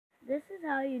this is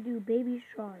how you do Baby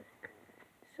Shark.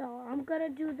 So I'm gonna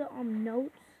do the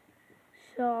notes.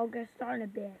 So I'll get started a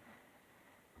bit.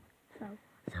 So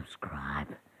subscribe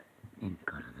and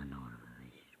go to the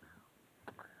notification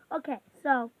bell. okay,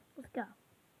 so let's go.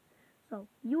 So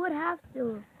you would have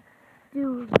to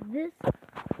do this.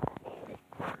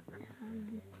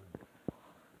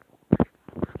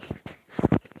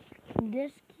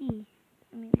 This key.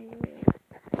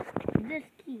 This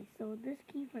key. So this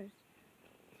key first.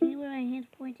 See where my hand's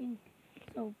pointing?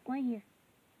 So point here.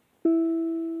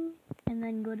 And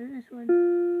then go to this one.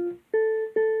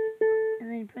 And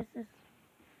then press this.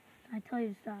 I tell you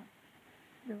to stop.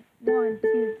 So 1,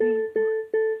 2, 3, 4.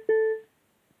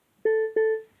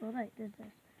 So like this.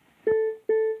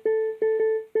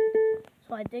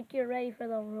 So I think you're ready for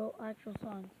the real actual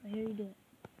song. So here you do it.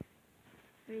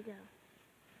 Here you go.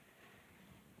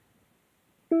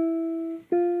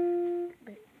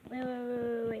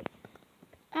 Wait.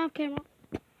 Off camera.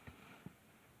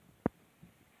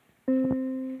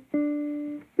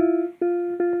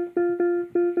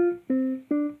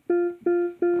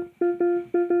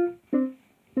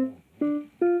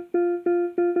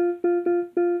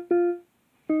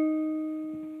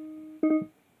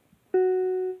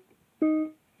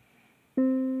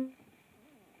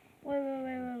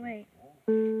 Wait.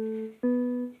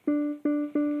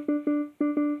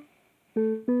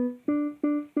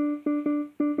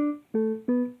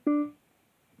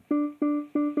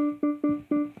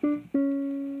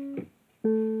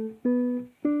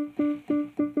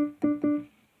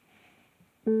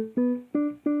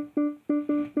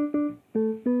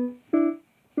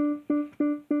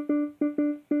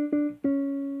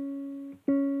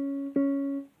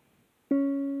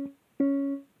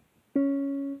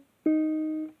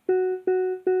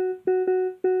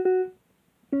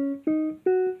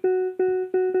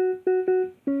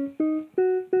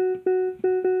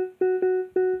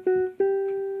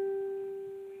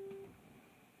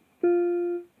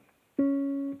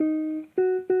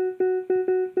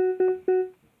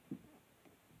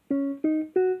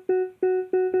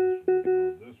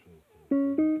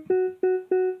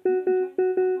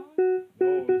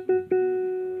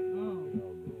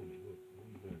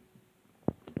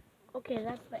 Okay,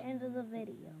 that's the end of the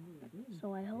video.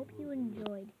 So I hope you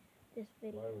enjoyed this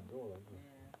video.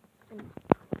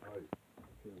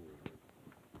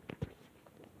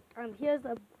 Here's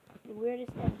the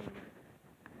weirdest ending.